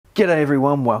G'day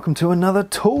everyone, welcome to another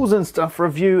Tools and Stuff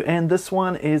review, and this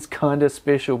one is kind of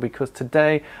special because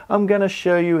today I'm going to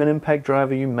show you an impact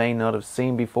driver you may not have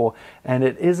seen before, and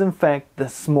it is in fact the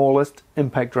smallest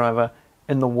impact driver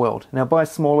in the world. Now by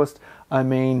smallest I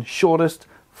mean shortest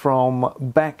from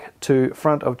back to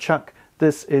front of chuck.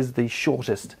 This is the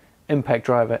shortest impact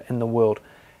driver in the world,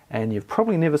 and you've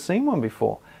probably never seen one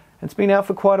before. It's been out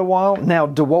for quite a while. Now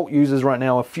DeWalt users right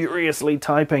now are furiously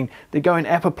typing. They're going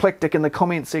apoplectic in the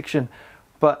comment section.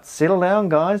 But settle down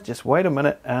guys, just wait a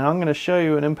minute and I'm going to show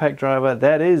you an impact driver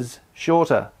that is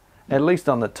shorter, at least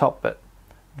on the top bit,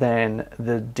 than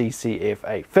the DCF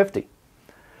 850.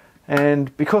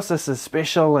 And because this is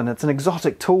special and it's an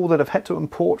exotic tool that I've had to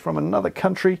import from another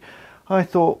country, I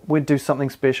thought we'd do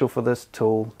something special for this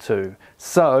tool too.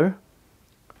 So,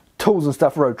 Tools and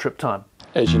Stuff road trip time.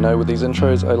 As you know, with these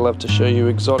intros, I love to show you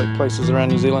exotic places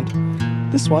around New Zealand.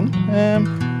 This one,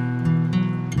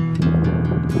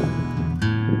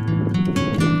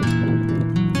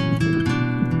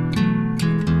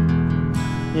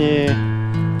 yeah,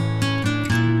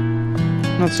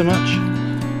 not so much.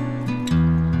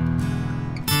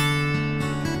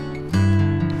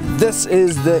 This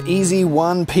is the Easy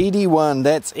 1 PD1,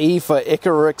 that's E for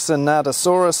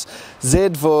Echiryxinatasaurus, Z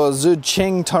for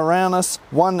Zhucheng-Tyrannus,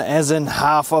 1 as in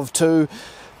half of 2,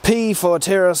 P for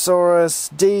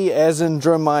Pterosaurus, D as in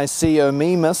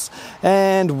Dromaeosaurus,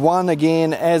 and 1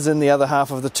 again as in the other half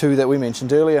of the 2 that we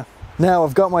mentioned earlier. Now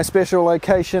I've got my special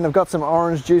location, I've got some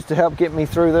orange juice to help get me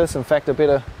through this. In fact I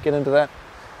better get into that.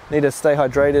 Need to stay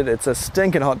hydrated, it's a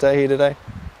stinking hot day here today.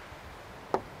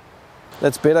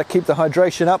 That's better, keep the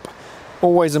hydration up.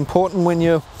 Always important when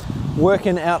you're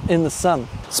working out in the sun.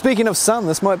 Speaking of sun,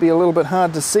 this might be a little bit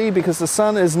hard to see because the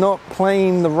sun is not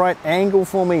playing the right angle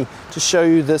for me to show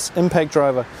you this impact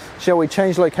driver. Shall we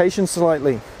change location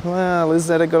slightly? Well, is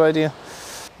that a good idea?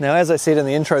 Now, as I said in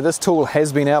the intro, this tool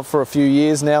has been out for a few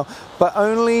years now, but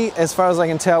only, as far as I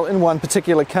can tell, in one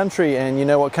particular country. And you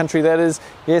know what country that is?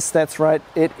 Yes, that's right,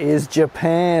 it is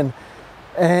Japan.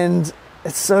 And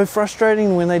it's so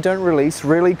frustrating when they don't release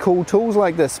really cool tools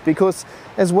like this, because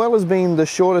as well as being the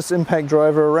shortest impact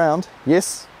driver around,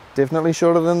 yes, definitely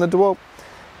shorter than the DeWalt,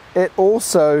 it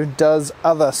also does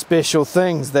other special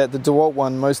things that the DeWalt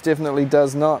one most definitely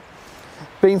does not.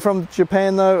 Being from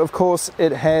Japan though, of course,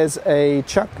 it has a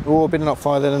chuck. Oh, better not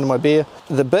fire that into my beer.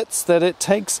 The bits that it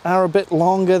takes are a bit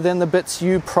longer than the bits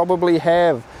you probably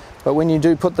have, but when you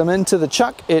do put them into the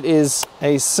chuck, it is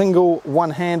a single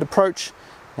one-hand approach,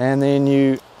 and then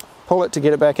you pull it to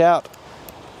get it back out,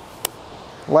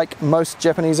 like most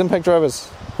Japanese impact drivers.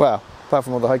 Well, apart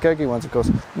from all the Hikoki ones, of course.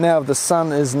 Now, if the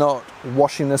sun is not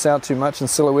washing this out too much and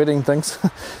silhouetting things,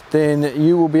 then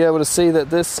you will be able to see that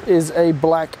this is a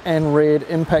black and red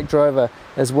impact driver.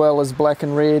 As well as black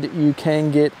and red, you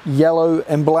can get yellow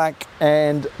and black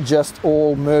and just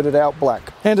all murdered out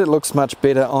black. And it looks much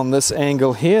better on this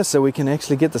angle here, so we can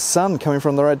actually get the sun coming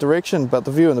from the right direction, but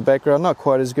the view in the background, not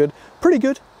quite as good. Pretty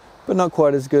good, but not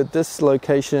quite as good. This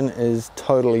location is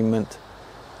totally mint,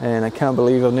 and I can't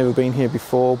believe I've never been here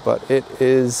before, but it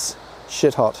is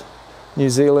shit hot. New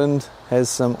Zealand has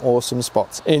some awesome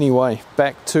spots. Anyway,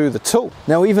 back to the tool.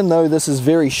 Now, even though this is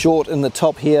very short in the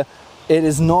top here, it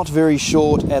is not very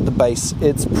short at the base.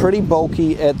 It's pretty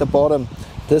bulky at the bottom.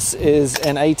 This is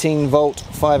an 18 volt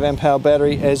 5 amp hour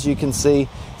battery, as you can see,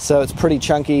 so it's pretty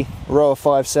chunky. Row of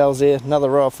 5 cells there, another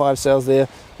row of 5 cells there,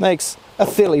 makes a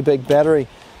fairly big battery.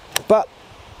 But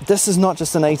this is not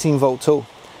just an 18 volt tool.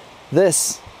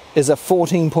 This is a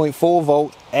 14.4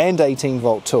 volt and 18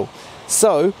 volt tool.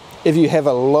 So if you have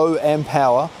a low amp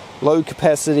hour, low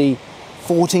capacity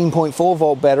 14.4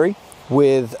 volt battery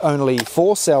with only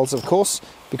 4 cells, of course,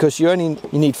 because you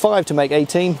need 5 to make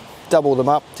 18, double them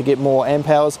up to get more amp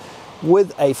hours.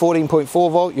 With a 14.4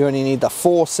 volt, you only need the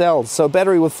 4 cells. So a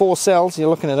battery with 4 cells, you're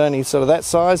looking at only sort of that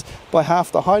size by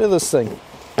half the height of this thing.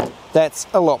 That's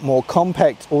a lot more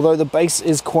compact, although the base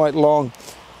is quite long.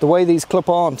 The way these clip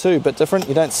on too, a bit different.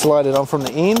 You don't slide it on from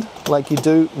the end like you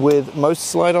do with most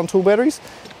slide on tool batteries.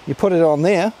 You put it on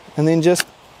there and then just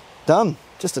done.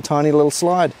 Just a tiny little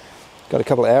slide. Got a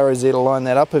couple of arrows there to line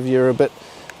that up if you're a bit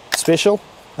special.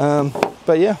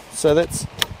 But yeah, so that's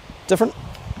different.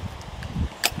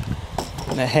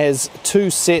 And it has 2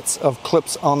 sets of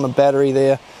clips on the battery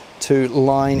there to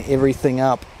line everything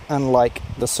up, unlike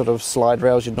the sort of slide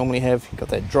rails you'd normally have. You've got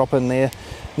that drop in there.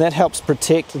 And that helps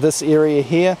protect this area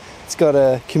here. It's got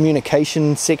a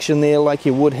communication section there like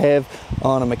you would have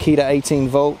on a Makita 18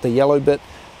 volt, the yellow bit.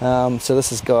 So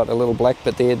this has got a little black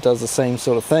bit there, it does the same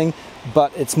sort of thing,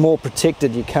 but it's more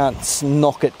protected. You can't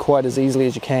knock it quite as easily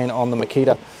as you can on the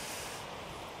Makita.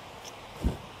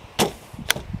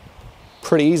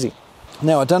 pretty easy.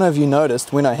 Now, I don't know if you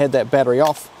noticed when I had that battery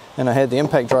off and I had the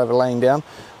impact driver laying down,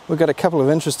 we've got a couple of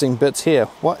interesting bits here.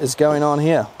 What is going on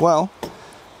here? Well,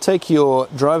 take your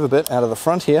driver bit out of the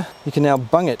front here. You can now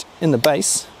bung it in the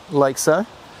base, like so.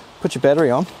 Put your battery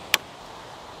on.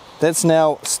 That's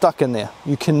now stuck in there.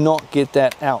 You cannot get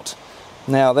that out.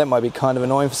 Now, that might be kind of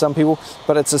annoying for some people,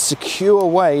 but it's a secure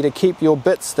way to keep your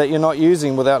bits that you're not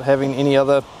using without having any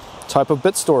other type of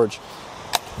bit storage.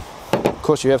 Of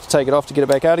course, you have to take it off to get it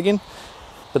back out again.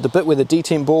 But the bit where the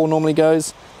detent ball normally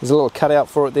goes, there's a little cutout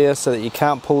for it there so that you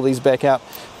can't pull these back out.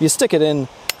 You stick it in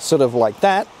sort of like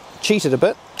that, cheat it a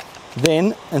bit,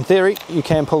 then in theory you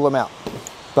can pull them out,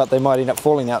 but they might end up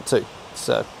falling out too.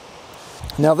 So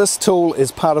now this tool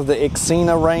is part of the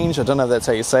Xena range. I don't know if that's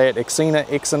how you say it,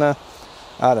 Xena,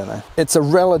 I don't know. It's a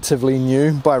relatively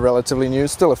new, by relatively new,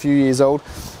 still a few years old,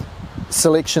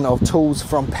 selection of tools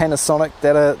from Panasonic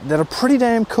that are pretty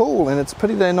damn cool, and it's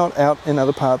pretty they're not out in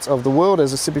other parts of the world,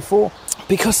 as I said before,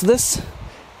 because this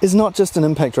is not just an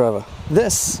impact driver.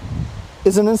 This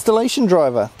is an installation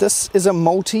driver. This is a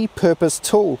multi-purpose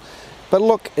tool. But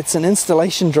look, it's an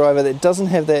installation driver that doesn't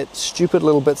have that stupid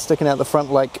little bit sticking out the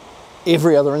front like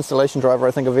every other installation driver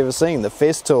I think I've ever seen. The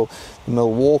Festool, the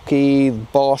Milwaukee,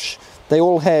 Bosch, they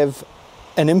all have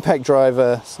an impact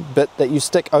driver bit that you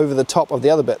stick over the top of the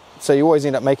other bit. So you always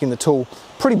end up making the tool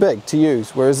pretty big to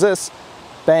use. Whereas this,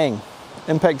 bang,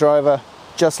 impact driver,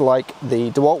 just like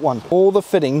the DeWalt one. All the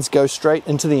fittings go straight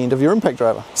into the end of your impact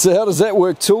driver. So how does that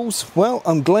work, tools? Well,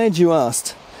 I'm glad you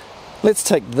asked. Let's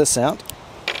take this out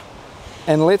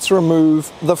and let's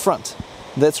remove the front.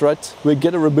 That's right, we're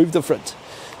gonna remove the front.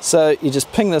 So you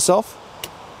just ping this off.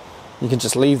 You can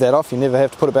just leave that off. You never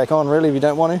have to put it back on really if you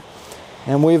don't want to.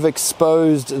 And we've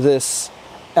exposed this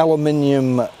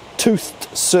aluminium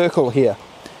toothed circle here,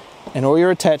 and all your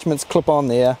attachments clip on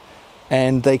there,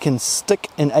 and they can stick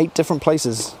in 8 different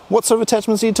places. What sort of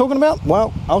attachments are you talking about?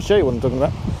 Well, I'll show you what I'm talking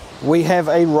about. We have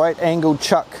a right angle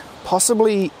chuck,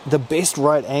 possibly the best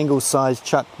right angle size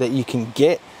chuck that you can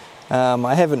get.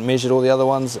 I haven't measured all the other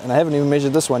ones, and I haven't even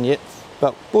measured this one yet,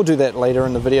 but we'll do that later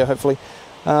in the video hopefully.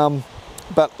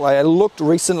 But I looked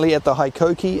recently at the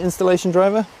Hikoki installation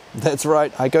driver. That's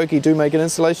right, Hikoki do make an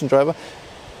installation driver.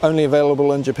 Only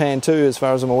available in Japan too, as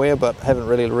far as I'm aware, but haven't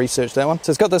really researched that one. So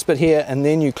it's got this bit here, and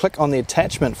then you click on the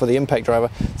attachment for the impact driver.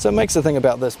 So it makes the thing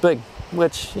about this big,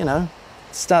 which, you know,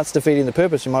 starts defeating the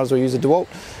purpose. You might as well use a DeWalt.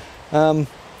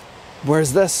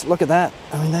 Whereas this, look at that.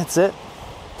 I mean, that's it.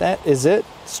 That is it.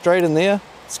 Straight in there.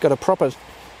 It's got a proper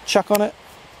chuck on it.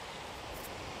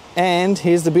 And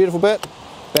here's the beautiful bit.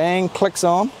 Bang, clicks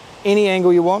on. Any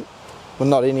angle you want. Well,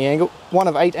 not any angle. One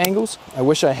of 8 angles. I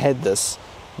wish I had this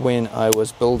when I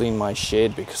was building my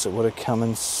shed, because it would have come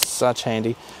in such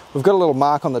handy. We've got a little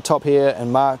mark on the top here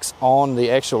and marks on the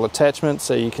actual attachment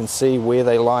so you can see where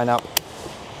they line up.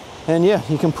 And yeah,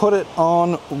 you can put it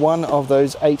on one of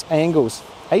those 8 angles.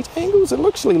 8 angles? It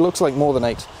actually looks like more than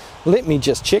 8. Let me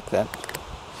just check that.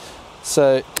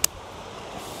 So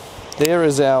there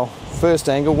is our first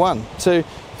angle. 1, 2,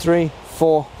 3,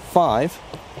 4, 5,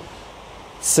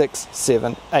 6,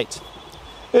 7, 8.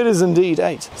 It is indeed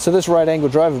 8. So this right angle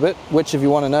driver bit, which if you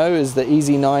want to know is the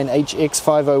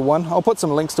EZ9HX501. I'll put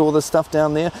some links to all this stuff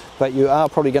down there, but you are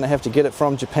probably going to have to get it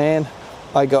from Japan.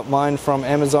 I got mine from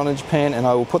Amazon in Japan, and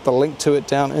I will put the link to it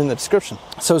down in the description.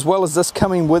 So as well as this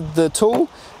coming with the tool,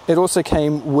 it also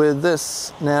came with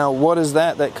this. Now, what is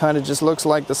that? That kind of just looks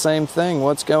like the same thing.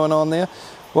 What's going on there?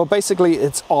 Well, basically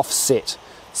it's offset.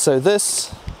 So this,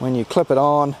 when you clip it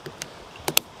on,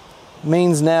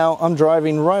 means now I'm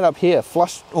driving right up here,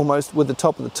 flush almost with the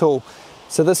top of the tool.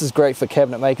 So this is great for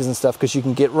cabinet makers and stuff, because you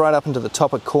can get right up into the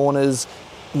top of corners,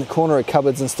 in the corner of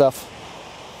cupboards and stuff,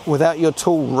 without your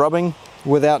tool rubbing,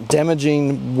 without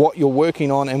damaging what you're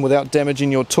working on, and without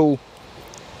damaging your tool.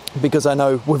 Because I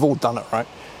know we've all done it, right?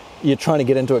 You're trying to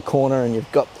get into a corner and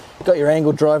you've got your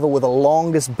angle driver with the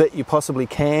longest bit you possibly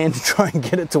can to try and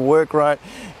get it to work right,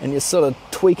 and you're sort of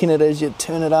tweaking it as you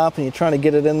turn it up and you're trying to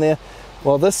get it in there.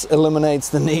 Well, this eliminates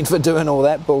the need for doing all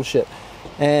that bullshit.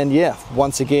 And yeah,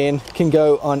 once again, can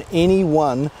go on any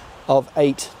one of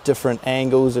 8 different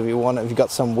angles if you want. If you've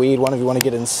got some weird one, if you want to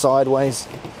get in sideways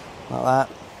like that.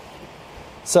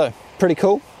 So pretty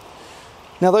cool.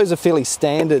 Now those are fairly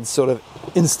standard sort of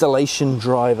installation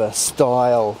driver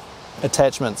style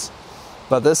attachments,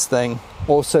 but this thing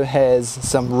also has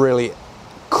some really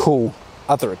cool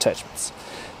other attachments.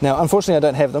 Now unfortunately I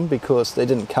don't have them because they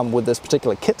didn't come with this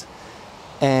particular kit,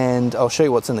 and I'll show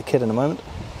you what's in the kit in a moment.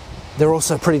 They're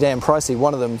also pretty damn pricey.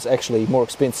 One of them's actually more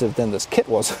expensive than this kit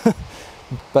was.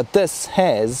 But this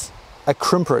has a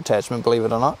crimper attachment, believe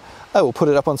it or not. I will put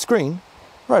it up on screen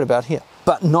right about here.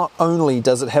 But not only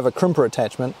does it have a crimper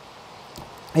attachment,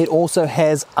 it also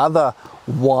has other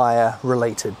wire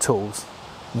related tools.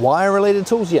 Wire related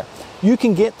tools? Yeah. You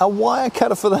can get a wire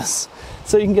cutter for this.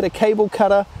 So you can get a cable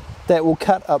cutter that will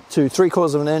cut up to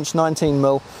 3/4 of an inch, 19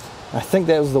 mil. I think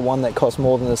that was the one that cost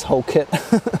more than this whole kit.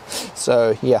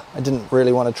 So yeah, I didn't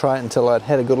really want to try it until I'd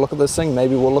had a good look at this thing.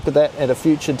 Maybe we'll look at that at a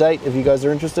future date if you guys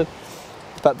are interested.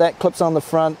 But that clips on the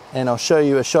front, and I'll show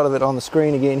you a shot of it on the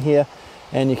screen again here.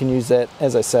 And you can use that,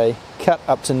 as I say, cut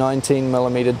up to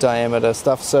 19mm diameter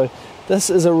stuff. So this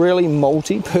is a really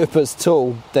multi-purpose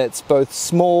tool that's both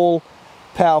small,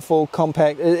 powerful,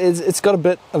 compact. It's got a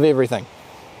bit of everything.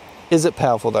 Is it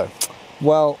powerful though?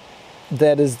 Well,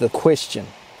 that is the question.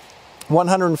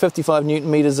 155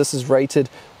 Newton meters, this is rated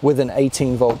with an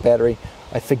 18 volt battery.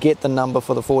 I forget the number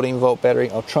for the 14 volt battery.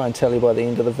 I'll try and tell you by the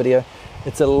end of the video.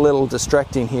 It's a little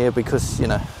distracting here because, you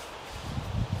know,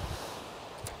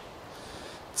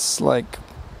 it's like,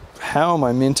 how am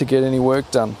I meant to get any work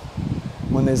done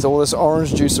when there's all this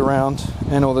orange juice around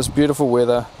and all this beautiful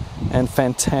weather and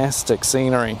fantastic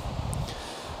scenery?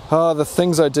 Oh, the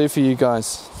things I do for you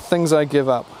guys, things I give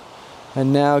up.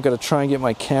 And now I've got to try and get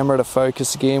my camera to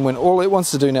focus again when all it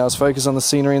wants to do now is focus on the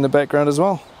scenery in the background as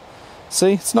well.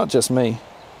 See, it's not just me.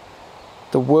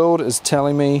 The world is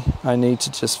telling me I need to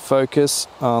just focus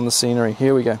on the scenery.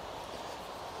 Here we go.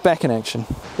 Back in action.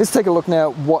 Let's take a look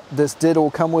now what this did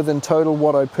all come with in total,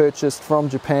 what I purchased from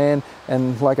Japan,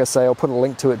 and like I say, I'll put a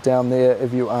link to it down there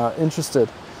if you are interested.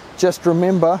 Just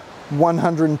remember,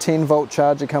 110 volt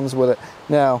charger comes with it.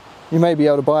 Now, you may be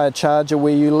able to buy a charger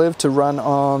where you live to run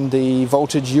on the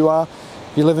voltage you are.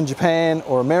 If you live in Japan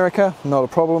or America, not a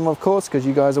problem of course, because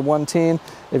you guys are 110.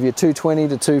 If you're 220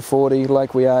 to 240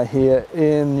 like we are here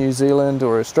in New Zealand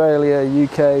or Australia,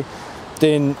 UK,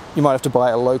 then you might have to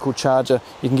buy a local charger.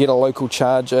 You can get a local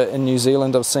charger in New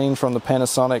Zealand, I've seen from the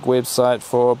Panasonic website,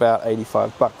 for about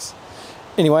 85 bucks.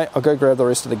 Anyway, I'll go grab the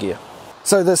rest of the gear.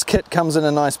 So this kit comes in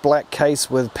a nice black case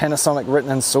with Panasonic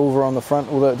written in silver on the front,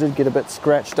 although it did get a bit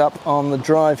scratched up on the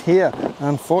drive here,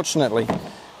 unfortunately.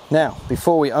 Now,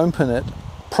 before we open it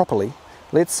properly,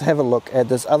 let's have a look at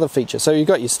this other feature. So you've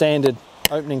got your standard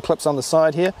opening clips on the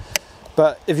side here.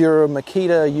 But if you're a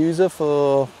Makita user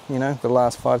for, you know, the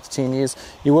last 5 to 10 years,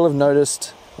 you will have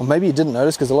noticed, or maybe you didn't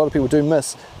notice because a lot of people do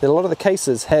miss, that a lot of the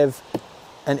cases have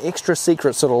an extra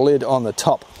secret sort of lid on the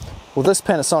top. Well, this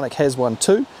Panasonic has one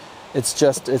too. It's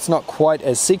just, it's not quite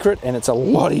as secret and it's a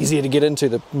lot easier to get into.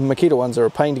 The Makita ones are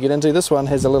a pain to get into. This one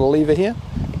has a little lever here,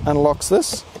 unlocks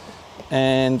this,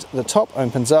 and the top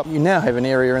opens up. You now have an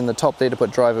area in the top there to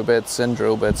put driver bits and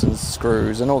drill bits and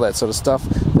screws and all that sort of stuff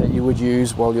that you would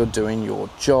use while you're doing your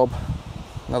job.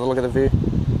 Another look at the view.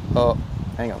 Oh,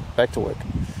 hang on, back to work.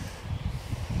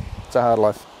 It's a hard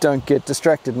life. Don't get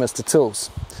distracted, Mr. Tools.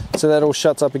 So that all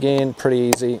shuts up again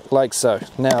pretty easy, like so.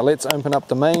 Now let's open up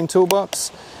the main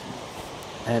toolbox.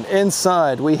 And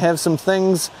inside we have some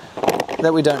things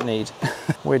that we don't need.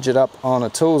 Wedge it up on a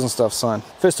tools and stuff sign.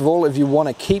 First of all, if you want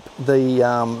to keep the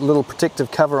little protective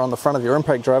cover on the front of your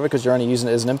impact driver, because you're only using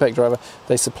it as an impact driver,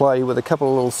 they supply you with a couple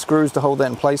of little screws to hold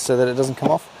that in place so that it doesn't come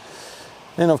off.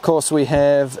 Then of course we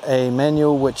have a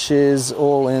manual which is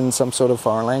all in some sort of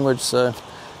foreign language, so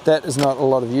that is not a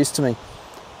lot of use to me.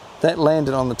 That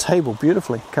landed on the table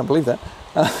beautifully, can't believe that.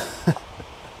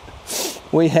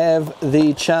 We have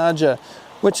the charger,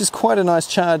 which is quite a nice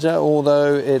charger,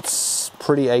 although it's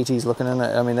pretty 80s looking in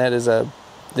it. I mean,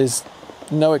 there's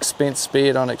no expense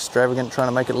spared on extravagant trying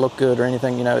to make it look good or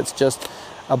anything, you know, it's just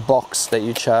a box that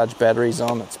you charge batteries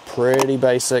on. It's pretty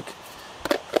basic.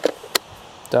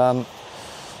 Done.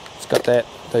 It's got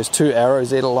those two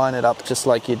arrows there to line it up just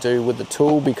like you do with the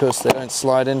tool because they don't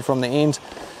slide in from the end.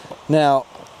 Now,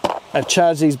 I've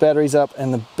charged these batteries up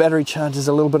and the battery charge is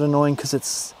a little bit annoying because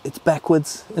it's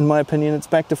backwards, in my opinion. It's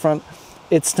back to front.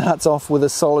 It starts off with a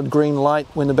solid green light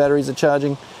when the batteries are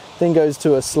charging, then goes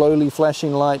to a slowly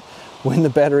flashing light when the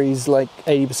battery's like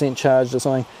 80% charged or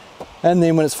something, and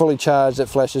then when it's fully charged it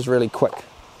flashes really quick.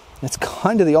 It's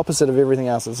kind of the opposite of everything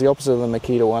else. It's the opposite of the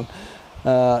Makita one.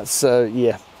 So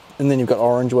yeah, and then you've got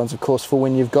orange ones of course for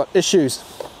when you've got issues.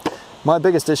 My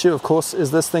biggest issue of course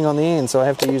is this thing on the end, so I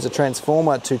have to use a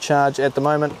transformer to charge at the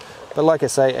moment, but like I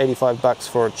say, 85 bucks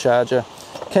for a charger.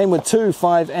 Came with two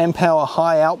 5 amp hour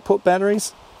high output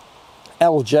batteries.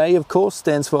 LJ of course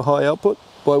stands for high output,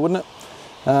 why wouldn't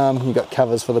it? You've got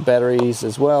covers for the batteries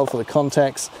as well, for the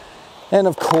contacts, and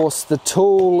of course the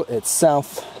tool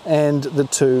itself and the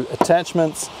two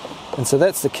attachments. And so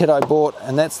that's the kit I bought,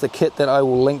 and that's the kit that I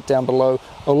will link down below.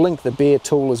 I'll link the bare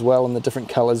tool as well in the different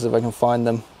colors if I can find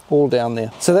them, all down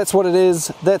there. So that's what it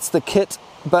is, that's the kit,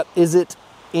 but is it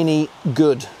any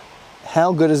good?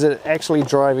 How good is it actually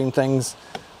driving things?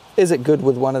 Is it good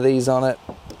with one of these on it?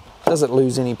 Does it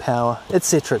lose any power?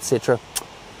 Etc, etc.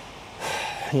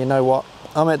 You know what?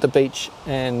 I'm at the beach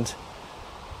and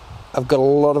I've got a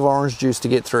lot of orange juice to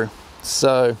get through.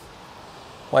 So,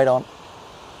 wait on.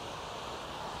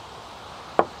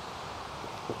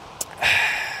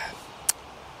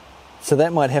 So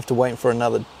that might have to wait for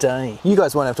another day. You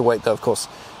guys won't have to wait though, of course,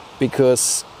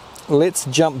 because let's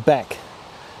jump back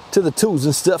to the Tools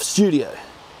and Stuff studio,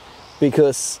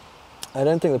 because I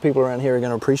don't think the people around here are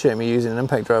going to appreciate me using an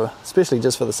impact driver, especially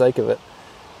just for the sake of it,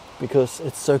 because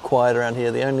it's so quiet around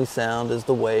here. The only sound is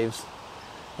the waves.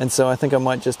 And so I think I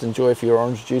might just enjoy a few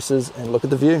orange juices and look at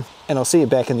the view. And I'll see you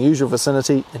back in the usual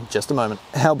vicinity in just a moment.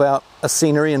 How about a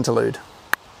scenery interlude?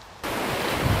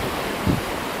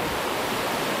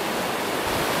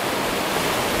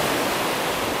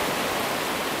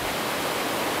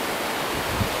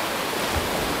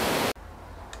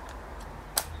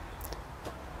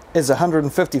 Is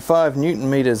 155 Newton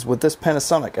meters with this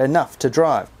Panasonic enough to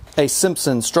drive a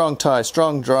Simpson strong tie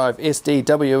strong drive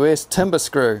SDWS timber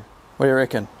screw? What do you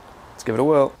reckon? Let's give it a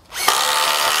whirl.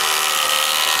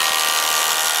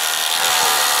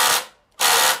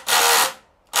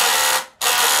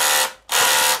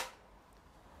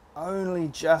 Only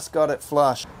just got it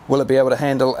flush. Will it be able to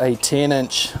handle a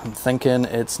 10-inch? I'm thinking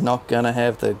it's not gonna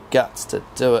have the guts to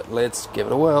do it. Let's give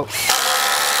it a whirl.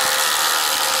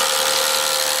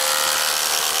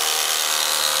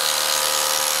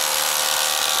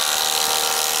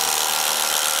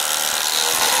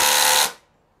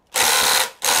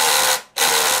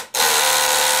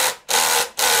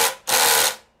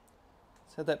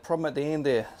 Had that problem at the end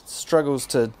there. It struggles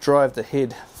to drive the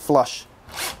head flush.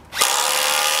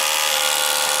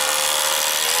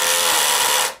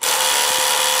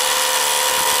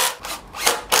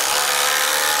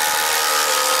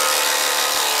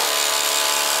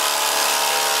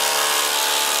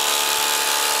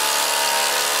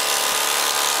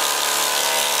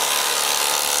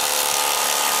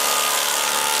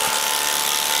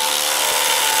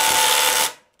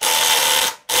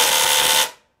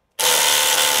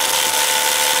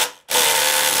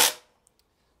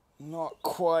 Not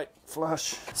quite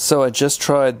flush. So I just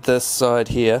tried this side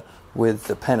here with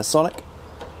the Panasonic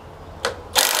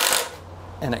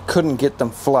and it couldn't get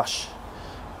them flush,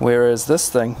 whereas this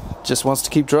thing just wants to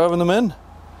keep driving them in.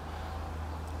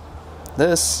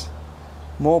 This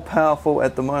more powerful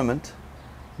at the moment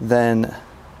than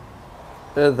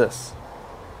this.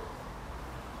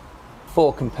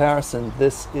 For comparison,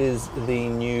 this is the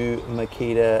new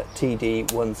Makita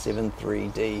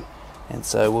TD173D, and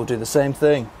so we'll do the same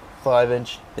thing.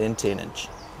 5-inch, then 10-inch.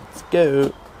 Let's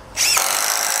go.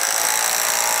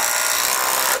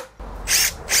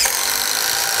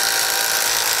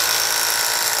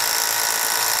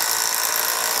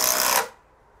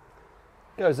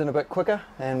 Goes in a bit quicker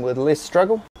and with less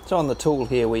struggle. So on the tool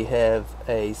here we have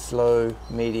a slow,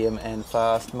 medium and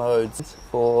fast modes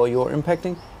for your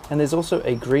impacting, and there's also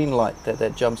a green light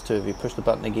that jumps to if you push the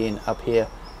button again up here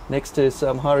next to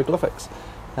some hieroglyphics.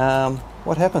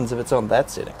 What happens if it's on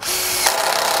that setting?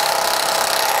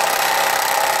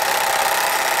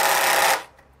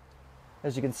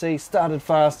 As you can see, started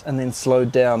fast and then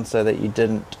slowed down so that you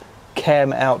didn't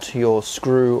cam out your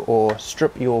screw or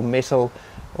strip your metal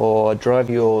or drive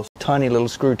your tiny little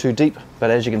screw too deep.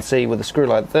 But as you can see with a screw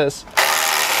like this,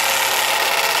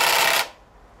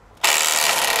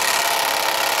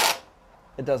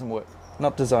 it doesn't work.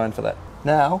 Not designed for that.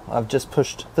 Now I've just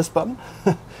pushed this button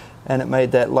and it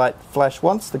made that light flash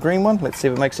once, the green one. Let's see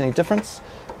if it makes any difference.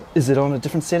 Is it on a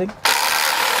different setting?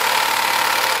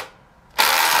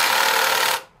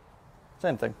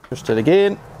 Same thing. Pushed it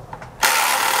again.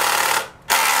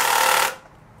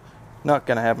 Not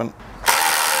gonna happen.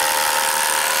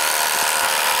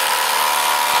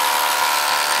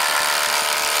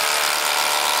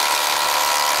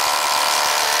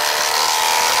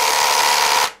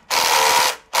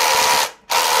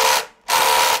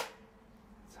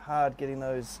 It's hard getting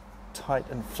those tight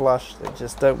and flush. They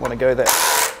just don't want to go that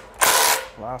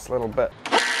last little bit.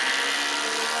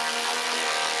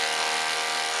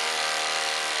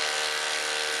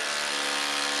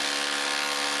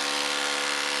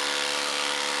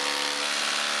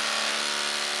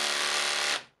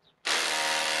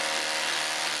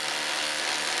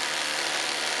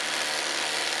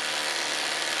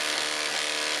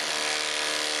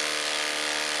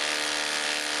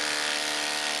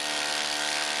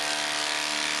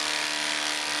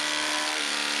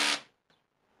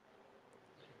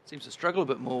 Seems to struggle a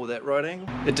bit more with that right angle.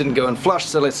 It didn't go in flush,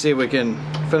 so let's see if we can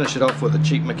finish it off with a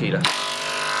cheap Makita.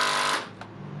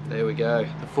 There we we go,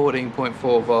 the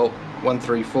 14.4 volt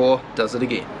 134 does it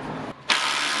again.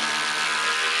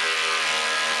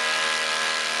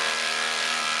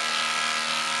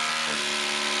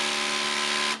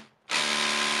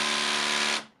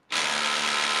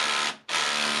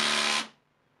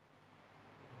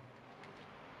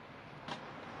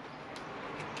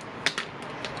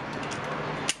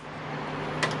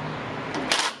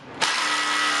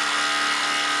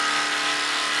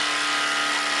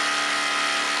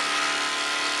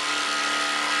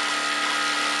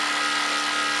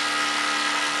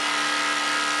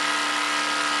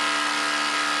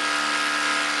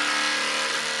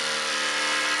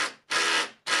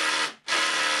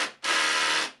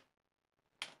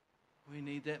 We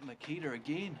need that Makita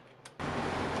again.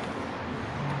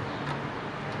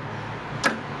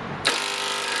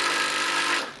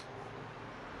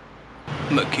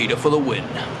 Makita for the win.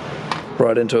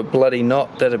 Right into a bloody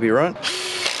knot, that'll be right.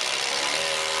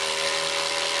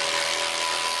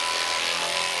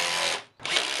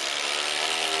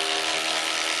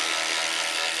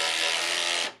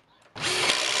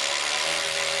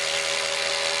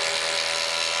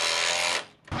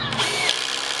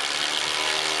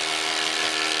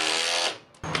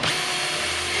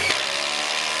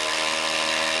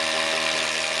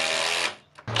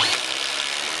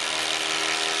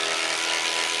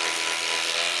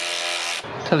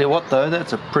 Tell you what though,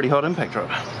 that's a pretty hot impact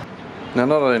driver. Now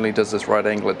not only does this right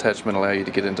angle attachment allow you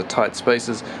to get into tight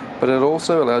spaces, but it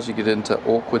also allows you to get into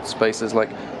awkward spaces like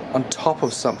on top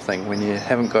of something when you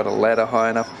haven't got a ladder high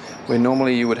enough, where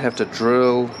normally you would have to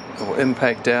drill or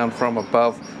impact down from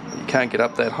above, but you can't get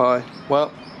up that high. Well,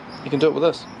 you can do it with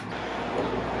this.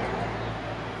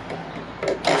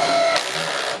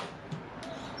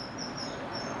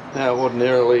 Now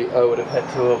ordinarily I would have had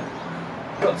to have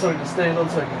got something to stand on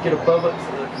so I can get above it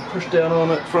so that I can push down on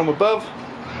it from above,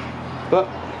 but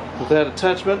without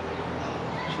attachment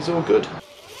she's all good.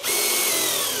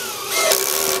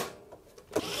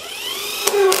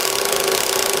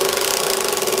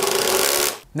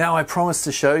 Now I promised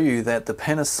to show you that the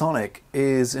Panasonic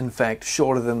is in fact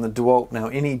shorter than the DeWalt. Now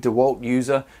any DeWalt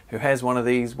user who has one of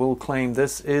these will claim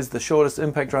this is the shortest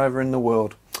impact driver in the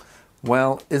world.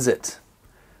 Well, is it?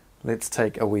 Let's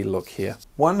take a wee look here.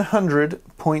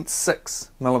 100.6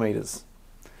 millimeters.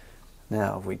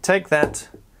 Now if we take that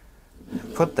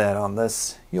and put that on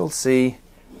this, you'll see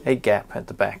a gap at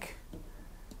the back.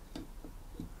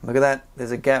 Look at that,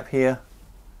 there's a gap here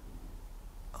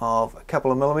of a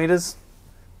couple of millimeters.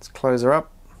 Let's close her up.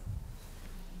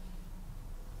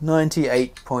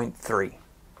 98.3.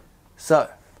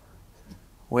 So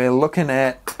we're looking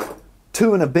at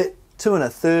 2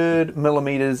 1/3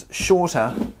 millimeters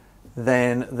shorter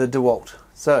than the DeWalt.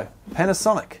 So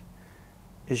Panasonic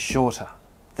is shorter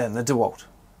than the DeWalt,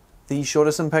 the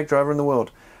shortest impact driver in the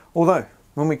world. Although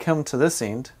when we come to this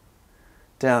end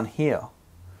down here,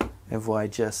 if I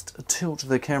just tilt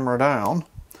the camera down,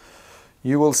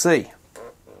 you will see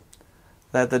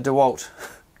that the DeWalt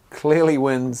clearly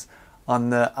wins on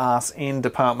the arse end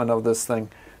department of this thing.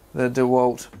 The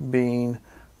DeWalt being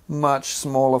much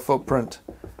smaller footprint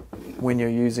when you're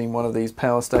using one of these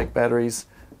power stack batteries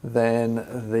than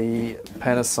the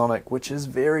Panasonic, which is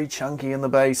very chunky in the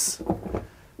base.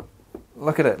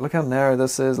 Look at it, look how narrow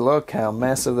this is, look how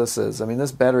massive this is. I mean,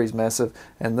 this battery's massive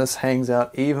and this hangs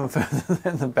out even further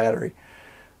than the battery.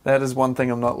 That is one thing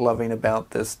I'm not loving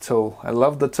about this tool. I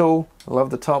love the tool, I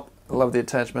love the top, I love the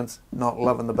attachments, not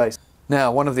loving the base.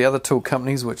 Now, one of the other tool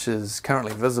companies, which is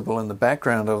currently visible in the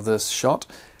background of this shot,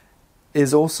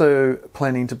 is also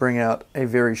planning to bring out a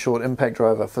very short impact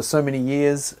driver. For so many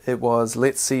years it was,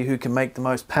 let's see who can make the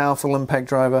most powerful impact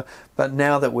driver, but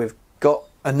now that we've got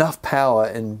enough power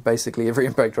in basically every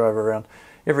impact driver around,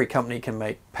 every company can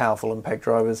make powerful impact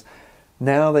drivers.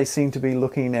 Now they seem to be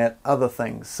looking at other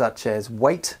things such as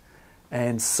weight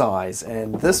and size,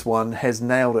 and this one has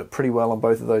nailed it pretty well on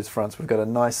both of those fronts. We've got a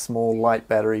nice small light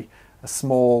battery, a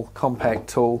small compact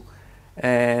tool,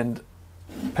 and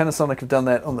Panasonic have done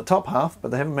that on the top half,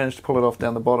 but they haven't managed to pull it off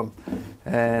down the bottom.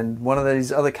 And one of these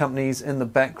other companies in the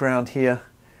background here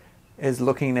is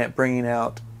looking at bringing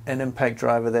out an impact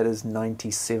driver that is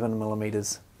 97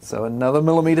 millimeters, so another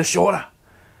millimeter shorter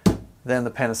than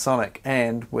the Panasonic,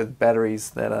 and with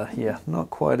batteries that are not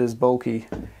quite as bulky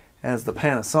as the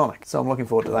Panasonic. So I'm looking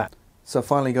forward to that. So I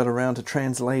finally got around to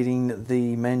translating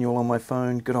the manual on my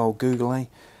phone, good old Google, eh?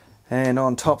 And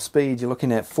on top speed, you're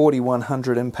looking at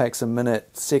 4,100 impacts a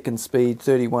minute, second speed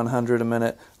 3,100 a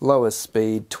minute, lowest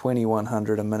speed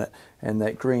 2,100 a minute. And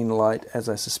that green light, as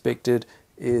I suspected,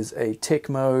 is a tech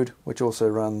mode, which also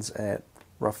runs at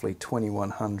roughly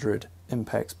 2,100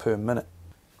 impacts per minute.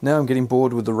 Now I'm getting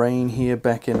bored with the rain here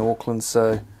back in Auckland,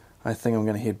 so I think I'm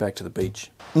going to head back to the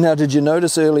beach. Now, did you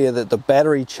notice earlier that the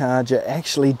battery charger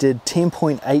actually did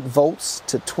 10.8 volts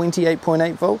to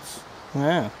 28.8 volts?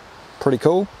 Yeah, pretty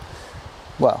cool.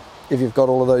 Well, if you've got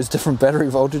all of those different battery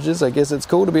voltages, I guess it's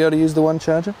cool to be able to use the one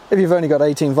charger. If you've only got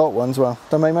 18 volt ones, well,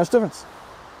 don't make much difference.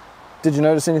 Did you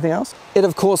notice anything else? It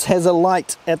of course has a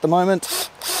light at the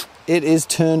moment. It is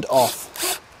turned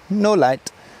off. No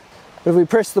light. If we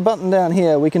press the button down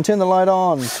here, we can turn the light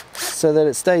on so that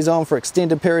it stays on for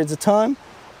extended periods of time,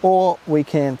 or we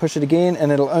can push it again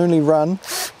and it'll only run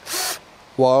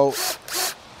while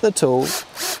the tool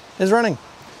is running.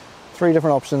 3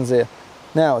 different options there.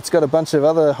 Now, it's got a bunch of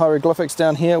other hieroglyphics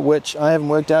down here which I haven't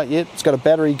worked out yet. It's got a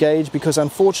battery gauge because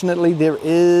unfortunately there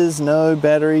is no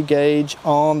battery gauge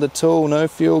on the tool, no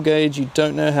fuel gauge. You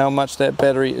don't know how much that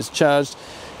battery is charged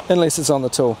unless it's on the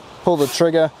tool. Pull the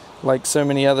trigger like so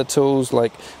many other tools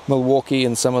like Milwaukee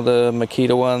and some of the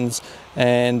Makita ones,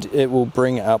 and it will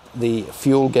bring up the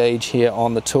fuel gauge here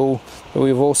on the tool. But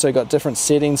we've also got different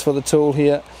settings for the tool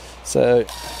here. So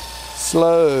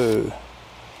slow,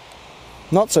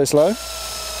 not so slow,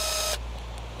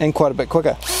 and quite a bit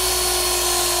quicker.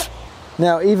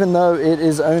 Now, even though it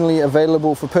is only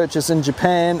available for purchase in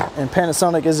Japan and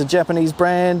Panasonic is a Japanese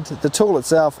brand, the tool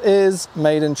itself is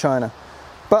made in China,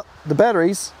 but the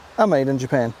batteries are made in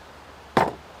Japan.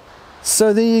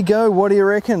 So there you go. What do you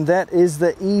reckon? That is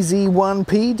the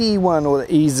EZ1PD1 or the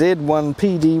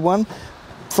EZ1PD1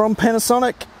 from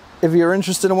Panasonic. If you're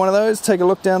interested in one of those, take a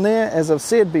look down there. As I've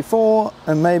said before,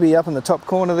 and maybe up in the top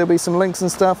corner there'll be some links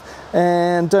and stuff.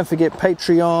 And don't forget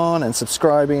Patreon and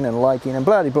subscribing and liking and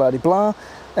blah blah blah.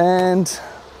 And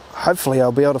hopefully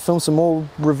I'll be able to film some more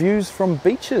reviews from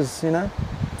beaches, you know.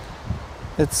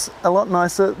 It's a lot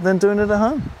nicer than doing it at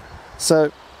home.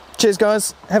 So cheers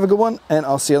guys, have a good one, and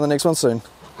I'll see you on the next one soon.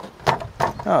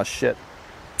 Oh shit.